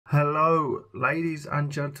Hello ladies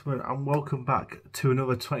and gentlemen, and welcome back to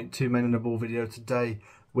another 22 men in a ball video. Today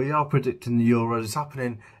we are predicting the Euros. It's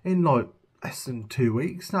happening in like less than 2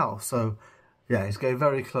 weeks now, so yeah, it's getting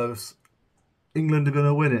very close. England are going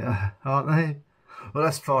to win it, aren't they? Well,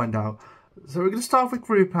 let's find out. So we're going to start with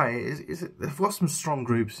Group A. They've got some strong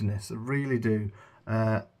groups in this, they really do.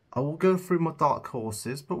 I will go through my dark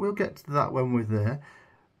horses, but we'll get to that when we're there.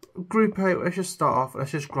 Group A, let's just start off.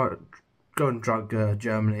 Let's just go and drag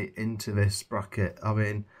Germany into this bracket. I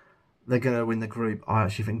mean, they're going to win the group. I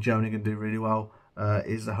actually think Germany can do really well.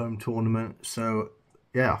 It's the home tournament, so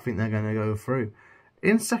yeah, I think they're going to go through.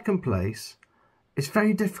 In second place, it's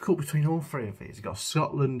very difficult between all three of these. You've got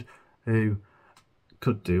Scotland, who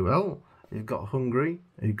could do well. You've got Hungary,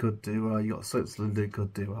 who could do well. You've got Switzerland, who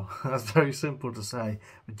could do well. That's very simple to say,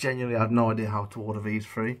 but genuinely I have no idea how to order these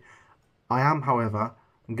three. I am, however,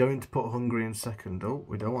 I'm going to put Hungary in second. Oh,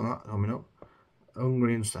 we don't want that coming up.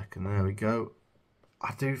 Hungary in second. There we go.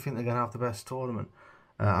 I do think they're going to have the best tournament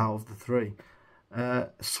out of the three.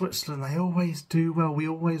 Switzerland, they always do well. We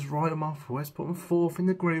always write them off. We always put them fourth in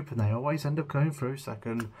the group, and they always end up going through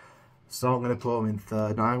second. So I'm going to put them in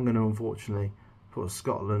third. And I'm going to, unfortunately, put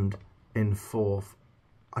Scotland in fourth.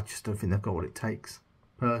 I just don't think they've got what it takes,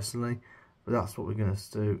 personally. But that's what we're going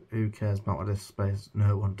to do. Who cares about this space?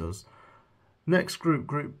 No one does. Next group,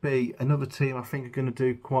 Group B, another team I think are going to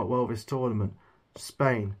do quite well this tournament.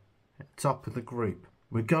 Spain, top of the group.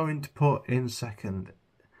 We're going to put in second.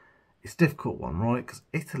 It's a difficult one, right? Because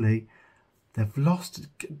Italy, they've lost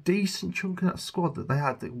a decent chunk of that squad that they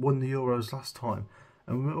had that won the Euros last time.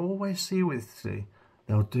 And we always see with Italy,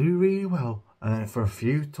 they'll do really well. And then for a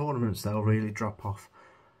few tournaments, they'll really drop off.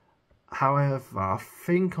 However, I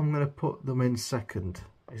think I'm going to put them in second.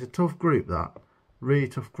 It's a tough group, that. Really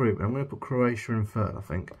tough group. And I'm going to put Croatia in third, I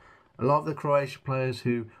think. A lot of the Croatia players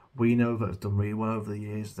who we know that have done really well over the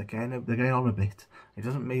years, they're getting on a bit. It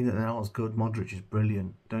doesn't mean that they're not as good. Modric is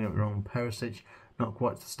brilliant. Don't get me wrong. Perisic, not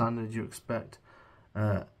quite to the standard you expect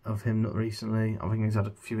of him recently. I think he's had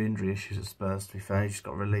a few injury issues at Spurs, to be fair. He just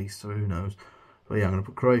got released, so who knows. But yeah, I'm going to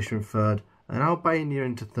put Croatia in third. And Albania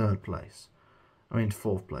into third place. I mean,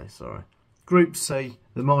 fourth place, sorry. Group C,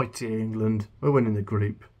 the mighty England. We're winning the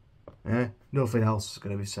group. Yeah, nothing else is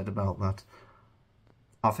going to be said about that.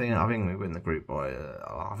 I think we win the group by.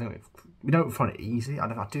 I think we don't find it easy. I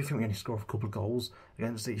do think we only score a couple of goals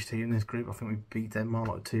against each team in this group. I think we beat Denmark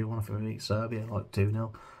like 2-1. I think we beat Serbia like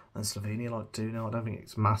 2-0, and Slovenia like 2-0. I don't think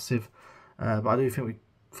it's massive, but I do think we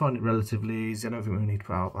find it relatively easy. I don't think we need to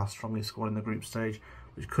put out our strongest squad in the group stage,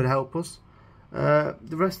 which could help us. The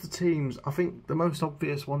rest of the teams, I think the most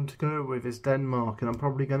obvious one to go with is Denmark, and I'm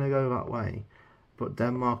probably going to go that way. But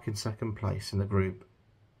Denmark in second place in the group.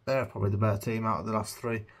 They're probably the better team out of the last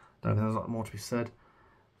three. Don't think there's a lot more to be said.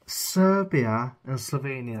 Serbia and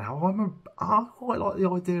Slovenia. Now, I quite like the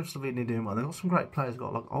idea of Slovenia doing well. They've got some great players. They've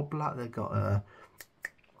got like Oblak, they've got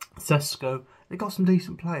Sesko. They've got some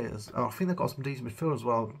decent players. I think they've got some decent midfield as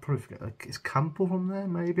well. Probably forget, like, is Campbell from there?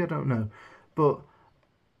 Maybe, I don't know. But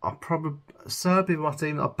Serbia were my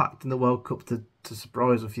team that I backed in the World Cup to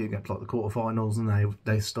surprise a few, get to like the quarterfinals, and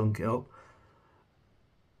they stunk it up.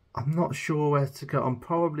 I'm not sure where to go. I'm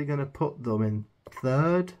probably going to put them in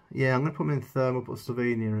third. Yeah, I'm going to put them in third. We'll put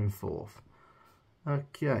Slovenia in fourth.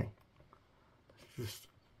 Okay. Let's just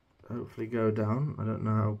hopefully go down. I don't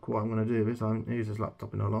know how quite I'm going to do this. I haven't used this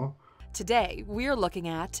laptop in a lot. Today, we're looking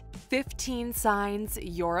at 15 signs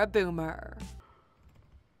you're a boomer.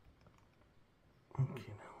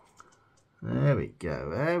 Okay. There we go.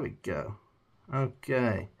 There we go.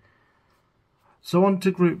 Okay. So on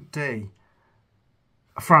to Group D.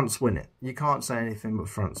 France win it. You can't say anything but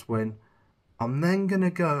France win. I'm then going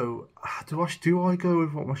to go... Do I go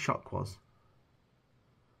with what my shock was?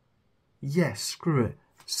 Yes, screw it.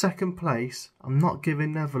 Second place, I'm not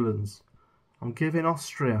giving Netherlands. I'm giving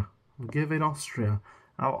Austria.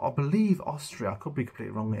 Now, I believe Austria, I could be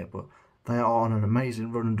completely wrong here, but they are on an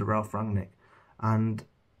amazing run under Ralf Rangnick. And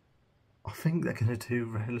I think they're going to do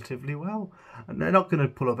relatively well. And they're not going to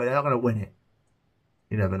pull up, they're not going to win it.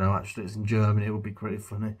 You never know, actually. It's in Germany. It would be pretty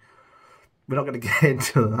funny. We're not going to get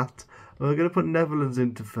into that. We're going to put Netherlands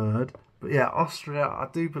into third. But yeah, Austria, I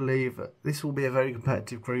do believe that this will be a very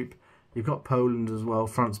competitive group. You've got Poland as well.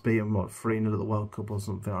 France beat them, what, 3-0 at the World Cup or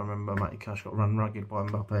something. I remember Matty Cash got run ragged by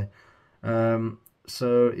Mbappe.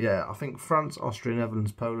 So yeah, I think France, Austria,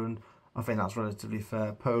 Netherlands, Poland. I think that's relatively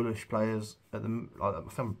fair. Polish players,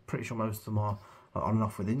 I'm pretty sure most of them are on and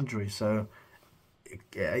off with injury. So...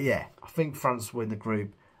 yeah, I think France win the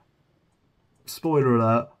group. Spoiler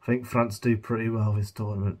alert, I think France do pretty well this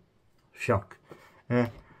tournament. Shock. Yeah.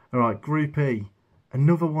 Alright, Group E.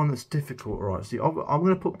 Another one that's difficult, right? So I'm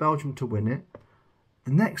going to put Belgium to win it.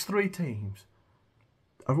 The next 3 teams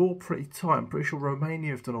are all pretty tight. I'm pretty sure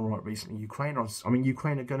Romania have done all right recently. Ukraine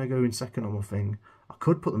are going to go in second on my thing. I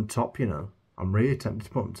could put them top, you know. I'm really tempted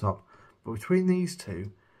to put them top. But between these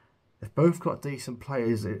two, they've both got decent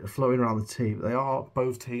players flowing around the team. They are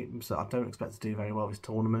both teams that I don't expect to do very well this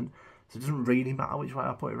tournament. So it doesn't really matter which way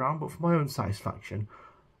I put it around. But for my own satisfaction,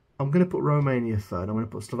 I'm going to put Romania third. I'm going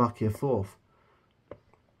to put Slovakia fourth.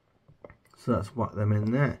 So that's whack them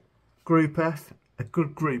in there. Group F, a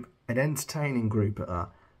good group, an entertaining group at that.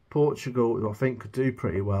 Portugal, who I think could do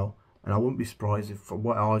pretty well. And I wouldn't be surprised if, from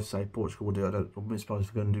what I say, Portugal will do. I wouldn't be surprised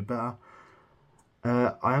if we're going to do better.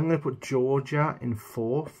 I am going to put Georgia in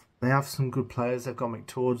fourth. They have some good players. They've got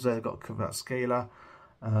McTowards there. They've got Kvaratskhelia.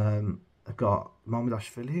 They've got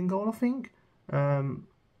Mamardashvili in goal, I think.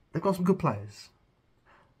 They've got some good players.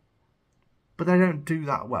 But they don't do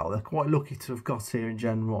that well. They're quite lucky to have got here in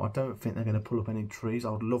general. I don't think they're going to pull up any trees.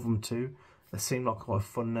 I would love them to. They seem like quite a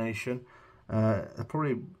fun nation. They're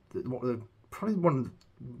probably one of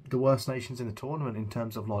the worst nations in the tournament in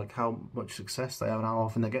terms of like how much success they have and how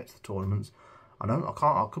often they get to the tournaments.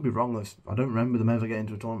 I could be wrong. I don't remember them ever getting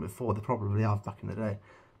to a tournament before. They probably have back in the day,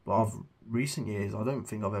 but of recent years, I don't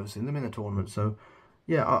think I've ever seen them in a tournament. So,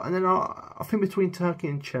 yeah. And then I think between Turkey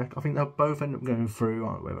and Czech, I think they'll both end up going through,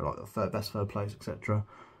 whether like the best third place, etc.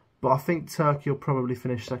 But I think Turkey will probably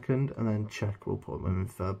finish second, and then Czech will put them in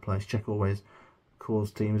third place. Czech always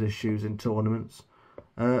cause teams issues in tournaments.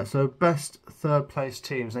 So best third place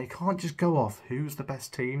teams. Now you can't just go off who's the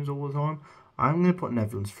best teams all the time. I'm going to put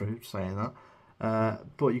Netherlands through, saying that.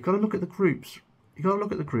 But you've got to look at the groups.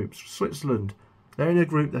 Switzerland, they're in a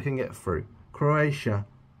group they can get through. Croatia,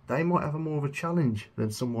 they might have more of a challenge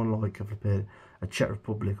than someone like a Czech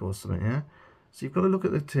Republic or something, yeah? So you've got to look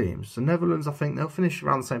at the teams. So Netherlands, I think they'll finish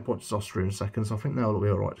around the same point as Austria in second, so I think they'll be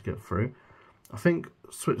alright to get through. I think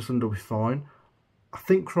Switzerland will be fine. I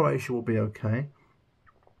think Croatia will be okay.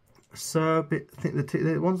 Serbia, I think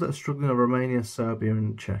the ones that are struggling are Romania, Serbia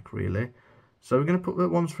and Czech, really. So we're going to put the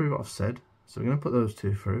ones through what I've said. So we're going to put those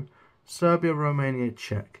two through. Serbia, Romania,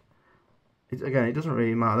 Czech. Again, it doesn't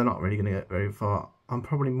really matter. They're not really going to get very far. I'm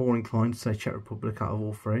probably more inclined to say Czech Republic out of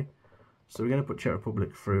all three. So we're going to put Czech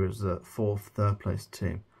Republic through as the third place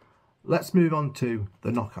team. Let's move on to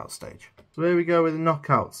the knockout stage. So here we go with the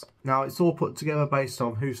knockouts. Now it's all put together based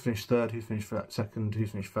on who's finished third, who's finished second,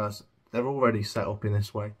 who's finished first. They're already set up in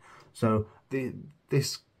this way. So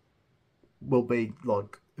this will be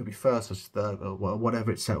like, it'll be first versus third or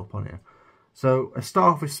whatever it's set up on here. So I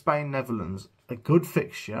start off with Spain, Netherlands. A good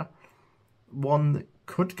fixture. One that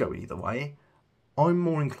could go either way. I'm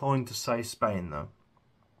more inclined to say Spain though.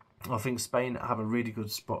 I think Spain have a really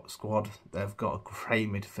good squad. They've got a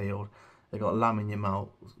great midfield. They've got Lamine Yamal,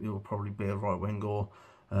 who will probably be a right wing, or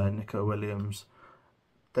Nico Williams.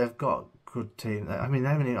 They've got a good team. I mean,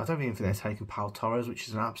 I don't even think they're taking Pau Torres, which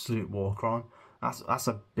is an absolute war crime. That's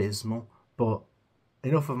abysmal. But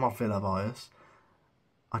enough of my Villa bias.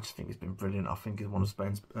 I just think he's been brilliant. I think he's one of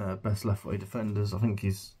Spain's best left-footed defenders. I think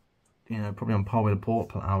he's, probably on par with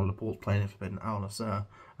Laporte. Laporte's playing for Forbidden Owlers and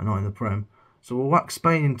not in the Prem. So we'll whack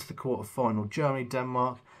Spain into the quarter-final. Germany,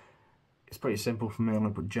 Denmark. It's pretty simple for me. I'm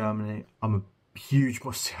going to put Germany. I'm a huge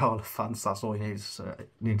Musiala fan, so that's all you need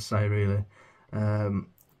to say, really.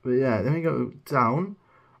 But yeah, then we go down.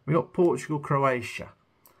 We got Portugal, Croatia.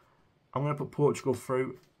 I'm going to put Portugal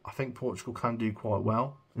through. I think Portugal can do quite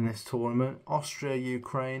well in this tournament. Austria,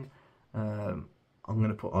 Ukraine. I'm going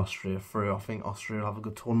to put Austria through. I think Austria will have a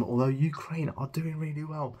good tournament, although Ukraine are doing really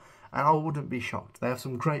well. And I wouldn't be shocked. They have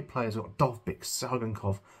some great players. They've got Dovbyk,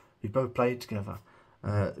 Sargankov, who both played together.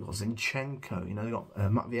 They've got Zinchenko, they've got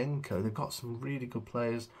Matvienko. They've got some really good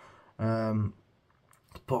players.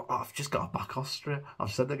 But I've just got to back Austria.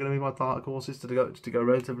 I've said they're going to be my dark horses to go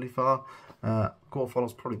relatively far.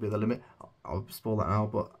 Quarterfinals probably be the limit. I'll spoil that now.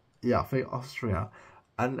 But yeah, I think Austria.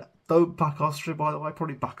 And don't back Austria, by the way.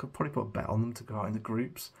 Probably put a bet on them to go out in the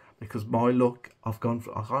groups. Because my luck, I can't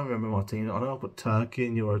remember my team. I know I put Turkey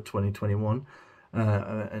in Euro 2021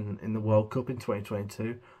 and in the World Cup in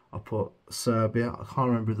 2022. I put Serbia. I can't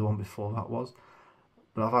remember who the one before that was.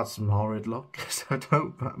 But I've had some horrid luck. So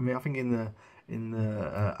don't back me. I think in the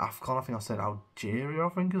AFCON, I think I said Algeria,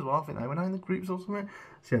 as well. I think they went out in the groups or something.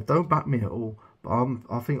 So yeah, don't back me at all. But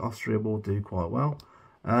I think Austria will do quite well.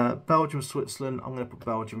 Belgium, Switzerland. I'm going to put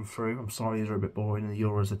Belgium through. I'm sorry, these are a bit boring. The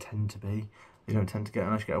Euros tend to be. You don't tend to get,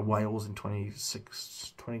 unless you get a Wales in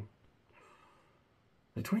 2016?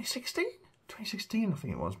 2016, I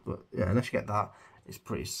think it was. But yeah, unless you get that, it's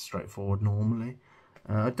pretty straightforward normally.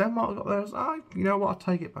 Denmark got theirs. You know what? I'll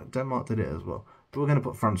take it back. Denmark did it as well. But we're going to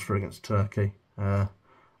put France through against Turkey.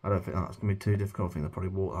 I don't think that's going to be too difficult. I think they'll probably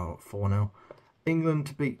walk out 4-0. England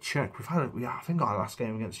to beat Czech. I think our last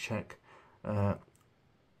game against Czech. I'm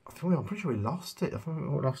pretty sure we lost it. I think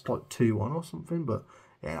we lost like 2-1 or something. But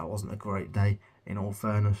yeah, that wasn't a great day, in all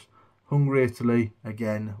fairness. Hungary, Italy.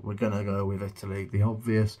 Again, we're going to go with Italy. The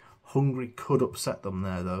obvious. Hungary could upset them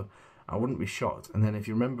there, though. I wouldn't be shocked. And then if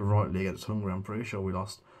you remember rightly against Hungary, I'm pretty sure we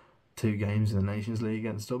lost 2 games in the Nations League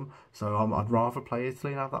against them. So I'd rather play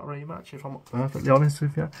Italy and have that rematch, if I'm perfectly honest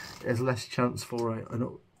with you. There's less chance for I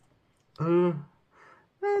don't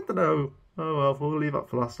know. Oh well, we'll leave that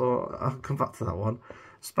for last. I'll come back to that one.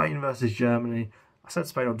 Spain versus Germany. I said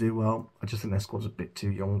Spain will do well. I just think their squad's a bit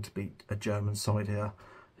too young to beat a German side here,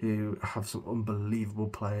 who have some unbelievable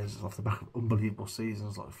players off the back of unbelievable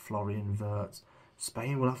seasons like Florian Wirtz.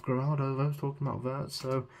 Spain will have Grado, though, talking about Wirtz,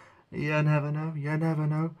 so you never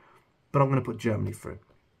know. But I'm going to put Germany through,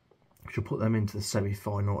 which will put them into the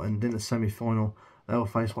semi-final, and in the semi-final they'll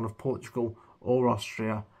face one of Portugal or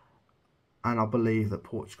Austria, and I believe that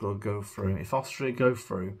Portugal will go through. If Austria go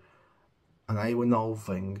through and they win the whole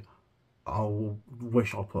thing, I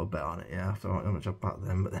wish I put a bet on it, yeah, after how much I backed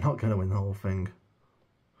them, but they're not going to win the whole thing.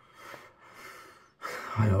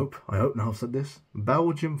 I hope now I've said this.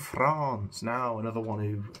 Belgium, France. Now, another one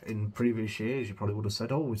who, in previous years, you probably would have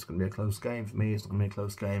said, oh, it's going to be a close game. For me, it's not going to be a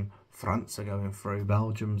close game. France are going through.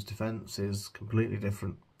 Belgium's defence is completely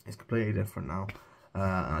different. It's completely different now. And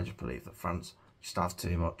I just believe that France just have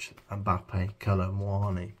too much. Mbappe,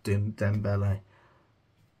 Colomwani, Dembele.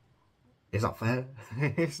 Is that fair?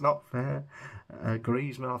 It's not fair.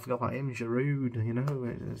 Griezmann, I forgot about him. Giroud, you know,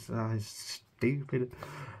 it's stupid.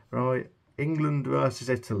 Right. England versus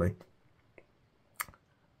Italy.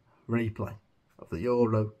 Replay of the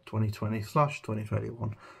Euro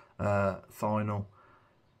 2020/2021 final.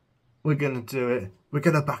 We're going to do it. We're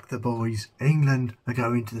going to back the boys. England are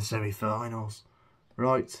going to the semi-finals.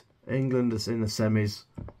 Right. England is in the semis.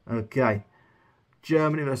 Okay.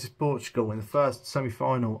 Germany versus Portugal in the first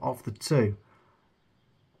semi-final of the 2.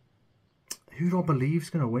 Who do I believe is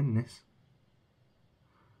going to win this?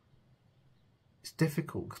 It's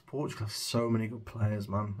difficult because Portugal have so many good players,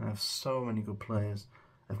 man. They have so many good players.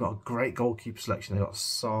 They've got a great goalkeeper selection. They've got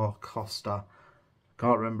Sá, Costa.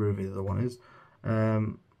 Can't remember who the other one is.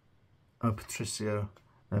 Patricio.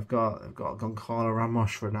 They've got Goncalo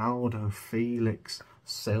Ramos, Ronaldo, Felix,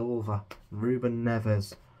 Silva, Ruben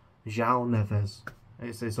Neves, João Neves.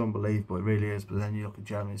 It's unbelievable, it really is. But then you look at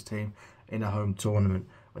Germany's team in a home tournament.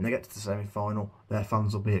 When they get to the semi-final, their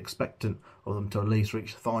fans will be expectant of them to at least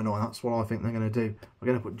reach the final, and that's what I think they're going to do. We're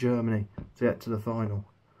going to put Germany to get to the final.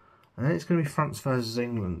 And then it's going to be France versus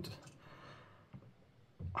England.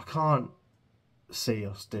 I can't see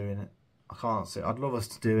us doing it. I can't see it. I'd love us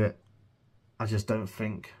to do it. I just don't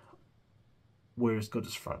think we're as good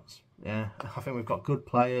as France. Yeah, I think we've got good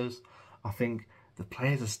players. I think the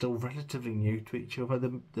players are still relatively new to each other.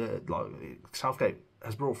 Southgate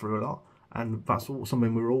has brought through a lot. And that's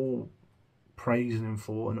something we're all praising him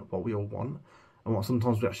for and what we all want. And what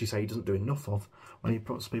sometimes we actually say he doesn't do enough of. When he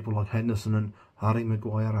puts people like Henderson and Harry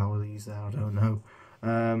Maguire, how are these there, I don't know.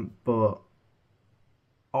 But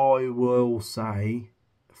I will say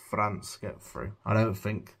France get through. I don't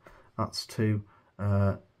think that's too,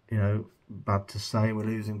 bad to say. We're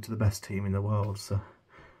losing to the best team in the world. So,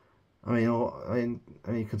 I mean,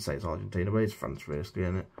 you could say it's Argentina, but it's France, basically,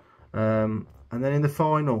 isn't it? And then in the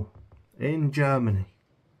final, in Germany,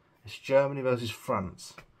 it's Germany versus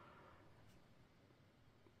France.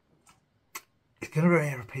 It's going to be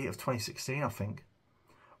a repeat of 2016, I think,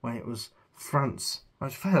 when it was France.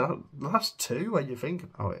 It's fair, the last 2, when you think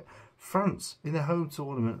about it. France, in their home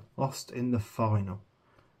tournament, lost in the final,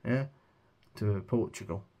 yeah, to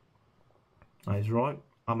Portugal. That is right.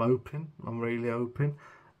 I'm really hoping.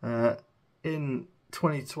 In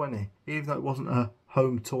 2020, even though it wasn't a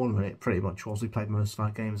home tournament, it pretty much was. We played most of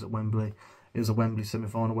our games at Wembley. It was a Wembley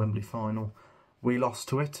semi-final, Wembley final. We lost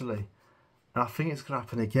to Italy. And I think it's going to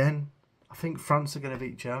happen again. I think France are going to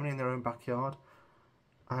beat Germany in their own backyard.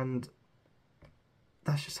 And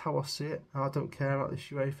that's just how I see it. I don't care about this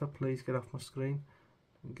UEFA. Please get off my screen.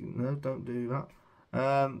 No, don't do that.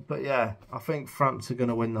 But yeah, I think France are going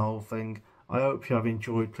to win the whole thing. I hope you have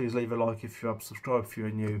enjoyed. Please leave a like if you have, subscribe if you're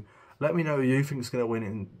new. Let me know who you think is going to win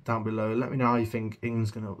it down below. Let me know how you think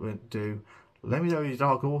England's going to do. Let me know who your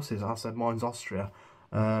dark horse is. I said mine's Austria.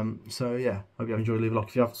 So yeah, hope you have enjoyed. Leave a like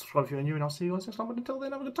if you have, subscribe if you're new, and I'll see you guys next time. But until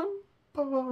then, have a good time. Bye bye.